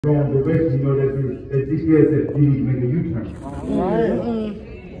Wrong direction, you know that GPS said you need to make a U-turn.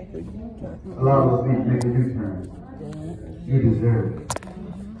 A lot of us need to make a U-turn. You deserve it.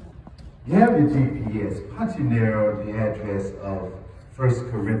 You have your GPS. Punch in there the address of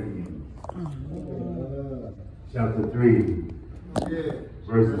 1 Corinthians, chapter 3,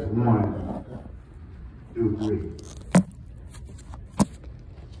 verses 1 through 3.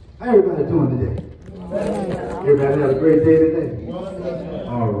 How everybody doing today? Everybody had a great day today?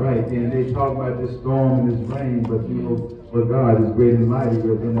 All right, then they talk about this storm and this rain, but you know, but God is great and mighty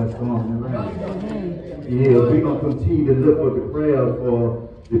within that storm and rain. Yeah, we're going to continue to look for the prayer for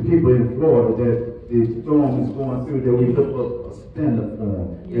the people in Florida that the storm is going through, that we look up a standard for them.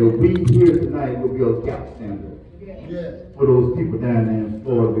 That we here tonight will be a gap standard for those people down there in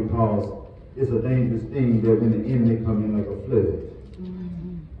Florida, because it's a dangerous thing that when the enemy come in like a flood,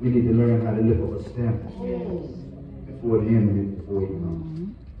 we need to learn how to lift up a standard before the enemy, before he comes.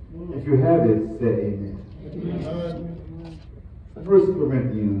 If you have it, say amen. 1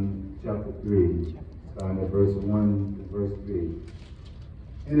 Corinthians chapter 3, starting at verse 1 to verse 3.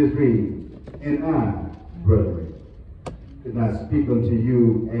 And it reads, "And I, brethren, could not speak unto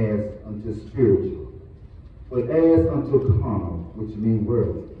you as unto spiritual, but as unto carnal," which means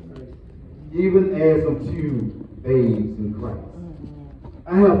worldly, "even as unto babes in Christ.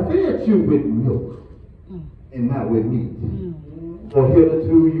 I have fed you with milk, and not with meat. For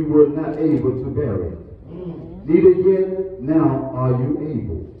hitherto you were not able to bear it, neither yet now are you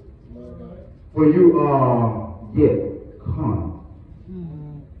able. For you are yet carnal.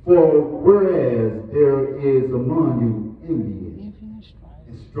 For whereas there is among you envy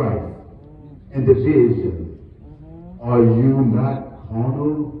and strife and division, are you not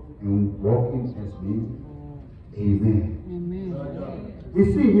carnal and walking as men?" Amen. We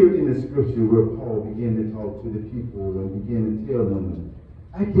see here in the scripture where Paul began to talk to the people and began to tell them,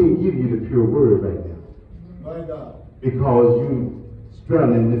 I can't give you the pure word right now, because you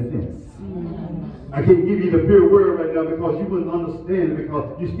straddling the fence. I can't give you the pure word right now because you wouldn't understand it, because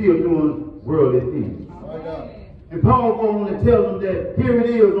you're still doing worldly things. And Paul goes on to tell them that here it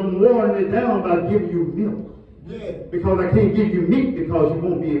is, I'm watering it down by giving you milk. Because I can't give you meat, because you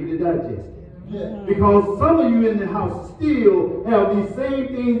won't be able to digest it. Because some of you in the house still have these same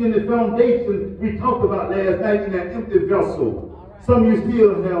things in the foundation we talked about last night in that empty vessel. Some of you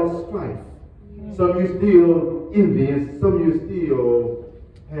still have strife. Some of you still envy, and some of you still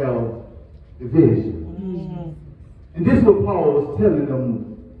have division. And this is what Paul was telling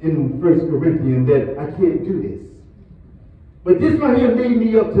them in 1 Corinthians, that I can't do this. But this right here made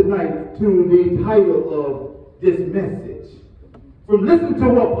me up tonight to the title of this message. From listening to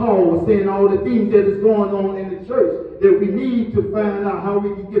what Paul was saying, all the things that is going on in the church, that we need to find out how we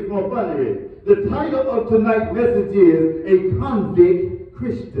can get more fun of it. The title of tonight's message is A Convict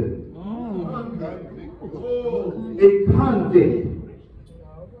Christian. A convict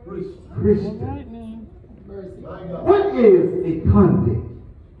Christian. What is a convict?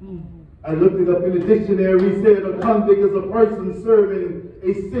 I looked it up in the dictionary. He said a convict is a person serving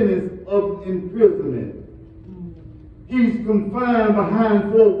a sentence of imprisonment. He's confined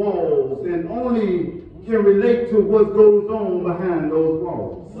behind four walls and only can relate to what goes on behind those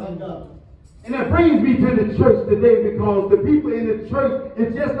walls. And that brings me to the church today, because the people in the church,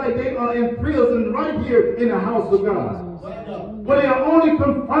 it's just like they are in prison right here in the house of God. But they are only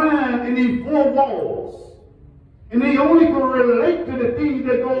confined in these four walls. And they only can relate to the things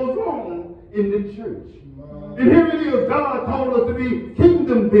that goes on in the church. And here it is, God called us to be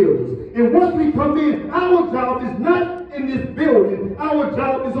kingdom builders. And once we come in, our job is not in this building. Our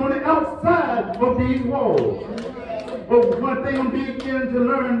job is on the outside of these walls. But one thing I'm beginning to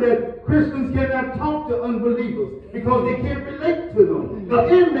learn, that Christians cannot talk to unbelievers because they can't relate to them. The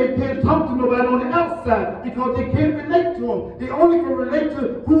inmate can't talk to nobody on the outside because they can't relate to them. They only can relate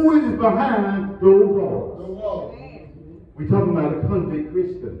to who is behind those walls. We're talking about a convict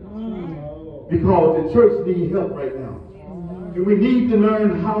Christian, because the church needs help right now. And we need to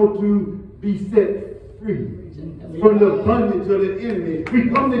learn how to be set free from the bondage of the enemy. We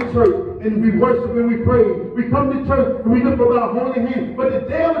come to church and we worship and we pray. We come to church and we look for our holy hands. But the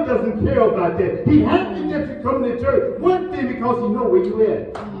devil doesn't care about that. He happy that you come to church. One thing, because he knows where you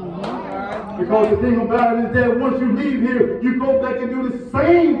at. Because the thing about it is that once you leave here, you go back and do the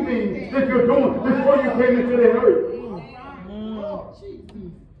same thing that you're doing before you came into the earth.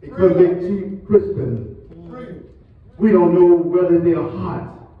 Because they're cheap Christians. We don't know whether they're hot.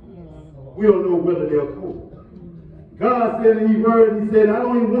 We don't know whether they're cold. God said in His word, He said, I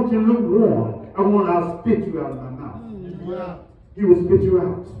don't even want you lukewarm. I want to spit you out of my mouth. He will spit you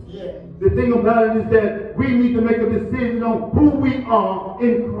out. The thing about it is that we need to make a decision on who we are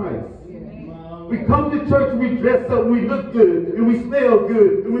in Christ. We come to church and we dress up, we look good, and we smell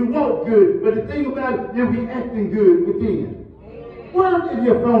good, and we walk good. But the thing about it is we acting good within. Where is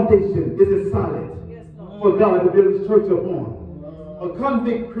your foundation? Is it solid for God to build his church upon? A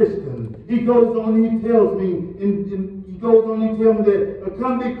convict Christian, he goes on, he tells me, he goes on, he tells me that a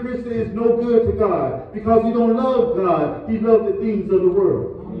convict Christian is no good to God because he don't love God. He loves the things of the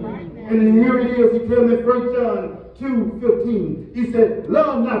world. And then here it is, he tells me in 1 John 2:15, he said,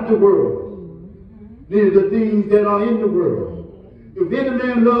 love not the world, neither the things that are in the world. If any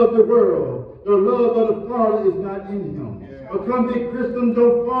man loves the world, the love of the Father is not in him. A convict Christian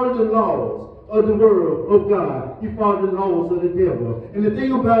don't follow the laws of the world of God. He follows the laws of the devil. And the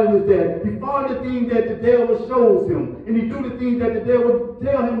thing about it is that he follows the things that the devil shows him. And he do the things that the devil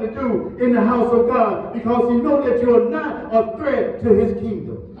tell him to do in the house of God. Because he knows that you are not a threat to his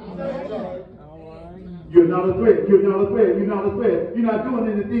kingdom. You're not a threat. You're not a threat. You're not a threat. You're not doing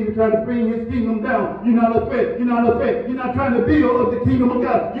anything to try to bring his kingdom down. You're not a threat. You're not a threat. You're not trying to build up the kingdom of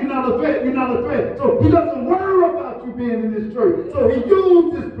God. You're not a threat. You're not a threat. So he doesn't worry about you being in this church. So he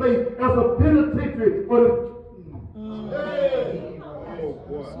used this place as a penitentiary for the...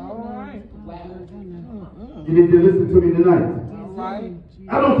 You need to listen to me tonight.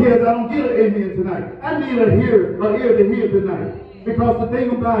 I don't care if I don't get an amen tonight. I need an ear to hear tonight. Because the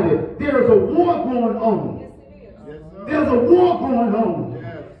thing about it, there is a war going on. There's a war going on.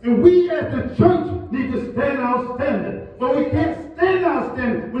 And we as the church need to stand our standard. But we can't stand our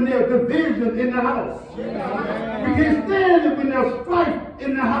standard when there's division in the house. We can't stand it when there's strife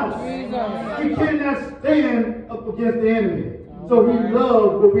in the house. We cannot stand up against the enemy. So he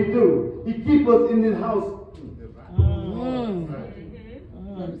loves what we do. He keeps us in this house.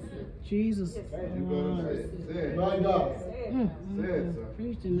 Jesus. My God.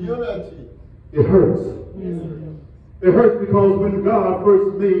 Unity. It hurts. It hurts because when God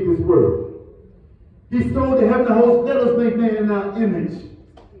first made this world, he told the heavenly host, let us make man in our image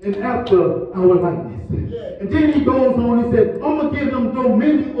and after our likeness. And then he goes on and said, I'm going to give them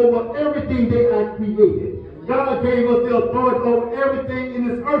dominion over everything that I created. God gave us the authority over everything in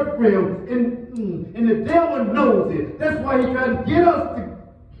this earth realm. And the devil knows it. That's why he tried to get us to...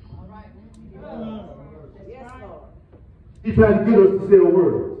 He tried to get us to say a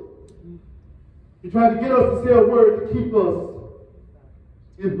word. He tried to get us to say a word to keep us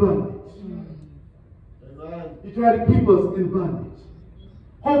in bondage. He tried to keep us in bondage.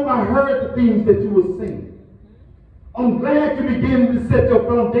 Hope I heard the things that you were saying. I'm glad you began to set your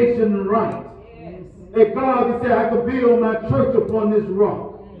foundation right. That God can say, I can build my church upon this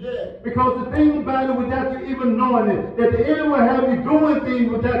rock. Because the thing about it, without you even knowing it, that the enemy will have you doing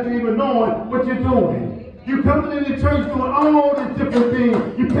things without you even knowing what you're doing. You coming in the church doing all these different things.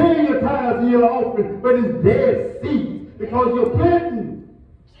 You paying your tithes and your offering, but it's dead seeds because you're planting.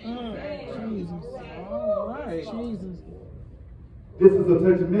 Jesus. All right. Jesus. This is a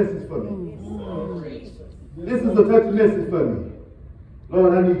touching message for me. This is a touching message for me.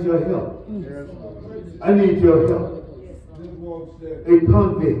 Lord, I need your help. I need your help. A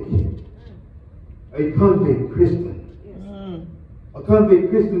convict Christian. A convict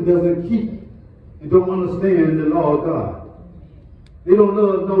Christian doesn't keep and don't understand the law of God. They don't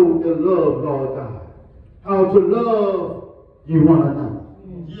know the love law of God. How to love, you want to know.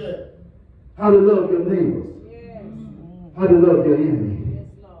 How to love your neighbors. How to love your enemy.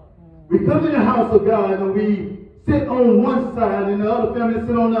 We come in the house of God and we sit on one side and the other family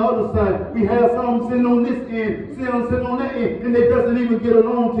sit on the other side. We have some sitting on this end, sitting on that end, and they doesn't even get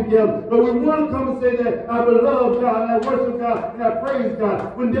along together. But we want to come and say that I will love God and I worship God and I praise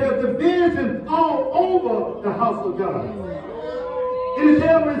God. When there's division all over the house of God. And the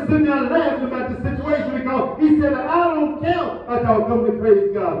devil is sitting there laughing about the situation because he said, I don't care that y'all come to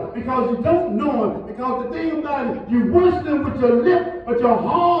praise God. Because you don't know him. Because the thing about it, you worship him with your lip, but your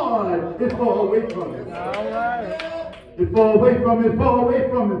heart is far away from him. All right. It's far away from him, far away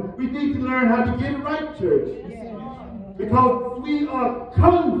from him. We need to learn how to get it right, church. Because we are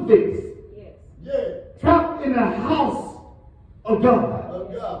convicts. Trapped in the house of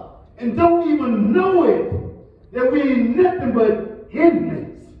God. And don't even know it. That we ain't nothing but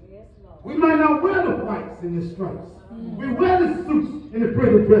inmates. We might not wear the whites and the stripes. We wear the suits and the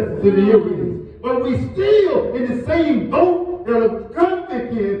pretty dresses and the earrings. But we still in the same boat that a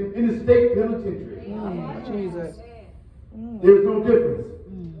convict in the state penitentiary. Jesus. There's no difference.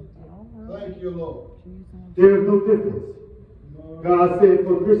 Thank you, Lord. There's no difference. God said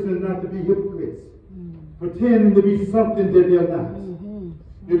for Christians not to be hypocrites. Pretending to be something that they're not.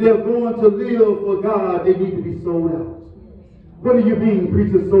 If they're going to live for God, they need to be sold out. What do you mean,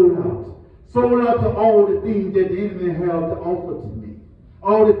 preacher, sold out? Sold out to all the things that the enemy has to offer to me.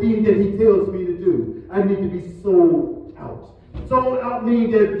 All the things that he tells me to do. I need to be sold out. Sold out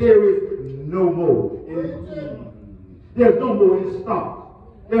means that there is no more. There's no more in stock.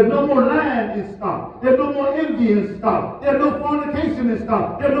 There's no more lying in stock. There's no more envy in stock. There's no fornication in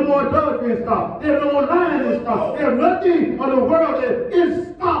stock. There's no more adultery in stock. There's no more lying in stock. There's nothing of the world that is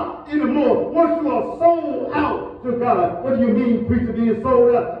in stock anymore. Once you are sold out to God, what do you mean, preacher, being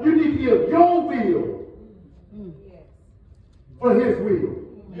sold out? You need to give your will for his will.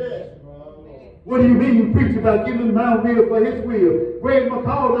 Yes. What do you mean, preach about giving my will for his will? Greg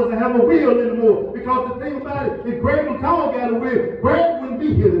McCall doesn't have a will anymore. Because the thing about it, if Greg McCall got a will, Greg wouldn't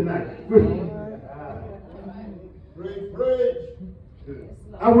be here tonight.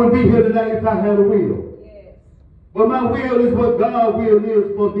 I wouldn't be here tonight if I had a will. But my will is what God's will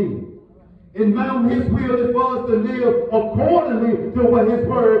is for me. And his will is for us to live accordingly to what his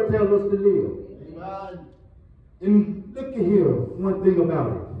word tells us to live. And look at here, one thing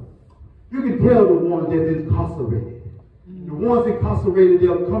about it. You can tell the ones that's incarcerated. The ones incarcerated,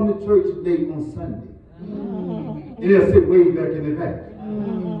 they'll come to church late on Sunday. And they'll sit way back in the back.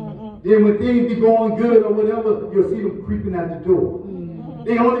 Then when things be going good or whatever, you'll see them creeping out the door.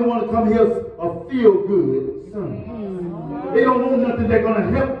 They only want to come here a feel-good sermon. They don't want nothing that's going to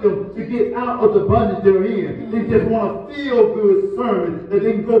help them to get out of the bondage they're in. They just want a feel-good sermon that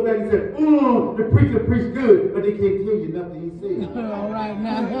they can go back and say, the preacher preached good, but they can't tell you nothing he said. All right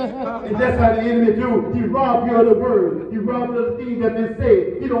now. And that's how the enemy do. He rob you of the word. He rob you of the things that have been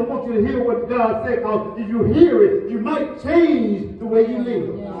said. He don't want you to hear what God said, because if you hear it, you might change the way you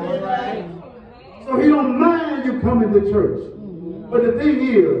live. All right. So he don't mind you coming to church. But the thing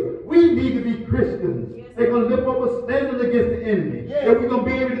is, we need to be Christians. They're going to lift up a standard against the enemy. That we're going to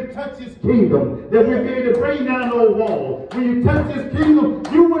be able to touch his kingdom. That we'll be able to bring down those walls. When you touch his kingdom,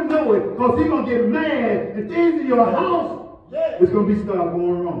 you will know it. Because he's going to get mad. And things in your house, it's going to be start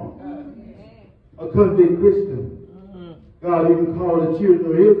going wrong. A convict Christian. God even called the children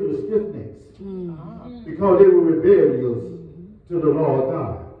of Israel stiff-necks. Because they were rebellious to the law of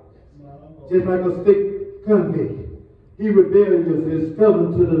God. Just like a state convict. He rebellious is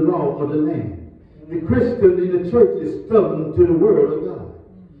stubborn to the law of the land. The Christian in the church is stubborn to the word of God.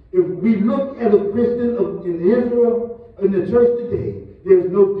 If we look at a Christian in Israel, in the church today, there's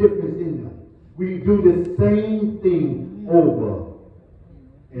no difference in them. We do the same thing over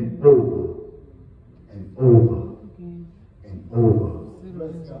and over and over and over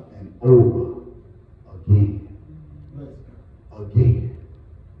and over again. Again.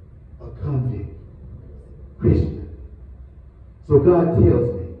 A convict Christian. So God tells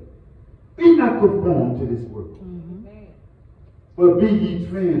me, be not conformed to this world, but be ye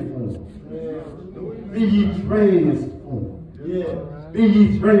transformed. Be ye transformed. Be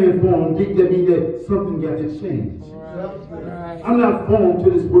ye transformed. That means that something got to change. I'm not formed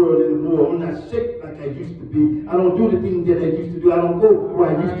to this world anymore. I'm not shaped like I used to be. I don't do the things that I used to do. I don't go where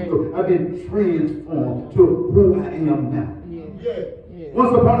I used to go. I've been transformed to who I am now.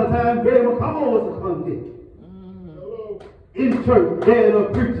 Once upon a time, Greg McCall was a convict. In church, dad a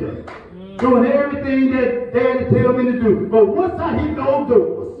preacher, doing everything that daddy tell me to do. But once I hit those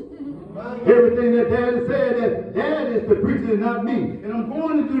doors, everything that daddy said, that dad is the preacher and not me. And I'm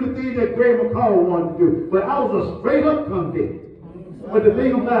going to do the things that Greg McCall wanted to do. But I was a straight up convict. But the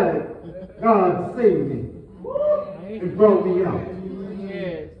thing about it, God saved me and brought me out.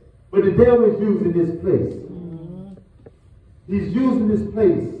 But the devil is using this place. He's using this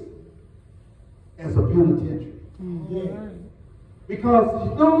place as a penitentiary. Because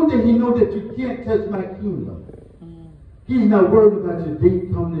as long as he knows that you can't touch my kingdom, he's not worried about your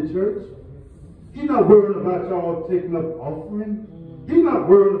date coming to church. He's not worried about y'all taking up offering. He's not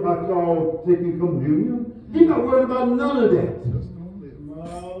worried about y'all taking communion. He's not worried about none of that.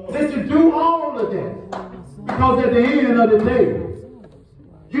 Let you do all of that. Because at the end of the day,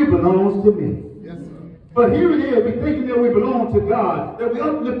 you belong to me. But here it is, we're thinking that we belong to God, that we're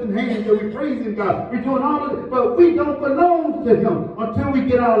uplifting hands, that we're praising God, we're doing all of it, but we don't belong to him until we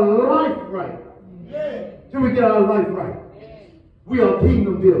get our life right. Till we get our life right. We are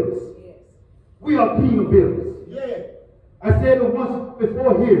kingdom builders. We are kingdom builders. I said it once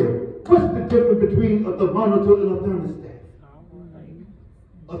before here. What's the difference between a thermometer and a thermostat?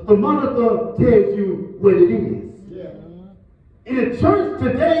 A thermometer tells you what it is. In the church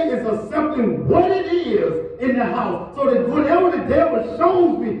today is accepting what it is in the house. So that whatever the devil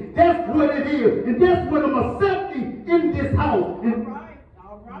shows me, that's what it is. And that's what I'm accepting in this house. And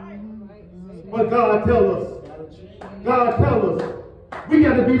all right. But God tells us, we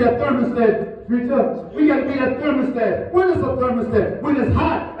got to be that thermostat switch up. We got to be that thermostat. When it's a thermostat, when it's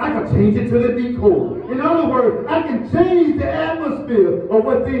hot, I can change it till it be cold. In other words, I can change the atmosphere of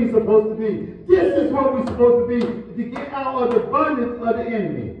what things are supposed to be. This is what we're supposed to be to get out of the bondage of the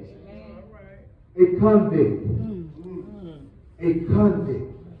enemy. A convict. A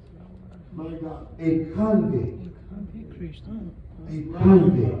convict. My God. A convict. Convict Christian. A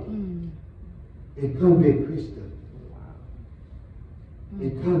convict. A convict Christian. A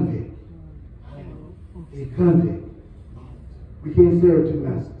convict. A convict. We can't serve two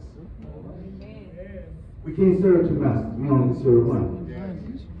masters. We can't serve two masters. We only serve one.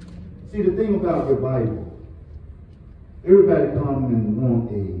 See, the thing about revival, everybody come and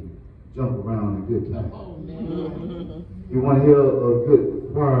want a jump around a good time. You want to hear a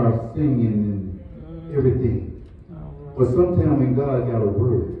good choir singing and everything. But sometimes when God got a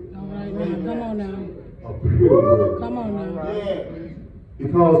word, All right, now, come on now. a pure word, Come on now. Yeah.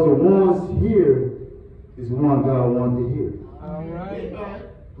 because the ones here is the one God wanted to hear. All right.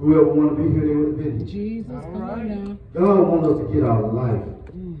 Whoever wanted to be here, they would have been here. Jesus, come on now. God wants us to get our life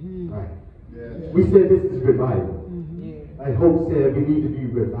right. We said this is revival. Like Hope said, we need to be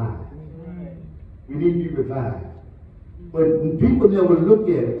revived. We need to be revived. But when people never look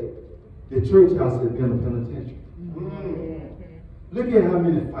at it, the church house has been a penitentiary. Look at how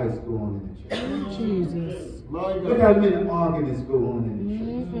many fights go on in the church. Jesus. Look how many arguments go on in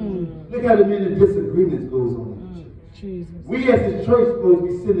the church. Look how many disagreements goes on in the church. Jesus. We as the church supposed to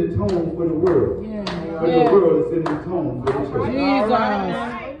be setting the tone for the world. Yeah. But the world is setting the tone for the church.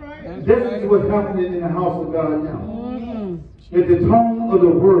 Jesus. This is what's happening in the house of God now. That the tone of the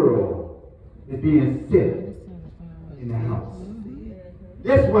world is being set in the house.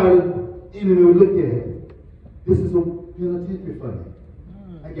 That's why the enemy will look at it. This is a penitentiary for me.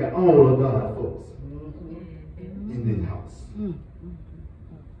 I got all of God folks in this house.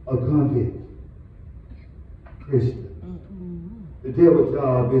 A convict Christian. The devil's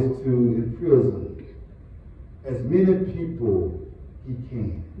job is to imprison as many people he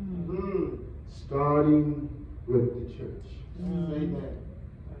can, starting with the church.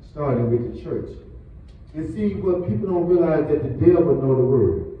 Starting with the church. And see, what people don't realize that the devil know the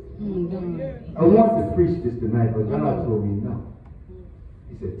word. I wanted to preach this tonight, but God told me no.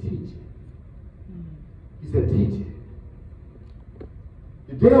 He said, teach it. He said, teach it.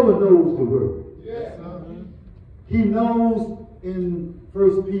 The devil knows the word. Yes. He knows in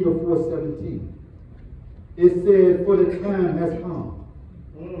 1 Peter 4:17. It says, for the time has come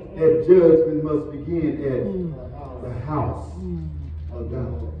that judgment must begin at the house of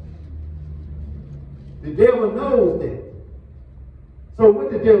God. The devil knows that. So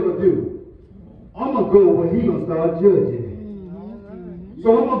what the devil do? I'm going to go where he's going to start judging it.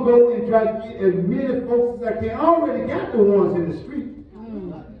 So I'm going to go and try to get as many folks as I can. I already got the ones in the street.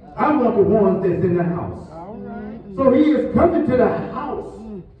 I want the ones that's in the house. So he is coming to the house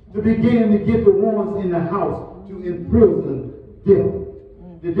to begin to get the ones in the house to imprison them.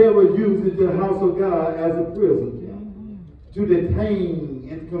 The devil uses the house of God as a prison to detain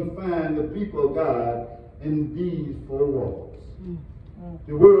and confine the people of God in these four walls.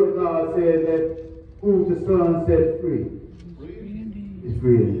 The word of God said that who the Son set free is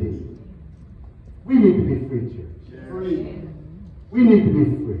free indeed. We need to be free, church. Free. We need to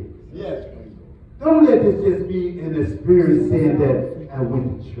be free. Yes. Don't let this just be an experience saying that I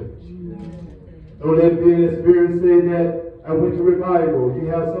went to church. Don't let it be an experience saying that I went to revival. You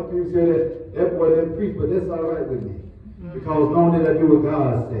have some people say that boy didn't preach, but that's all right with me. Because knowing that I do what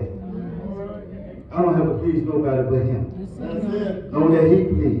God said. I don't have to please nobody but him. That's it. Know that he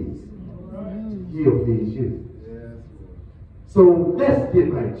please. He'll please you. So let's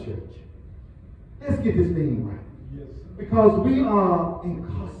get right, church. Let's get this thing right. Yes. Because we are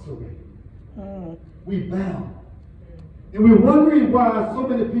incarcerated. We bound. And we're wondering why so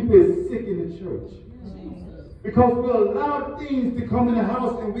many people are sick in the church. Because we allow things to come in the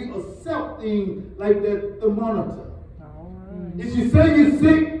house and we accept things like that thermometer. If you say you're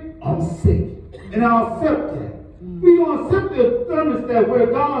sick, I'm sick. And I'll accept that. We don't accept the thermostat where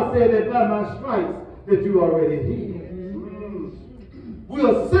God said that by my stripes that you already healed. We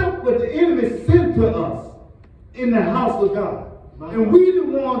accept what the enemy sent to us in the house of God. And we the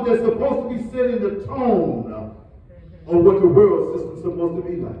ones that's supposed to be setting the tone of what the world system is supposed to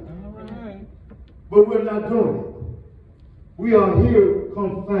be like. But we're not doing it. We are here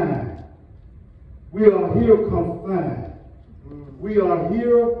confined. We are here confined. We are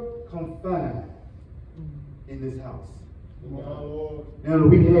here confined in this house. And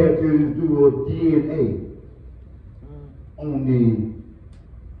we had to do a DNA on the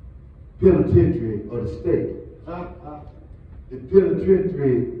penitentiary of the state, the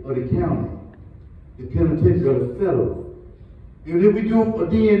penitentiary of the county, the penitentiary or the federal. And if we do a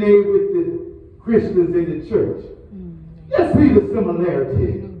DNA with the Christians in the church, let's see the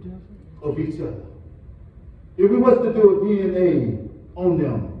similarity of each other. If we was to do a DNA on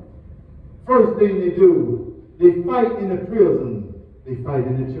them, first thing they do, they fight in the prison, they fight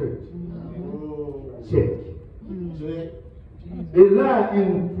in the church. Check. They lie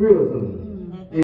in prison,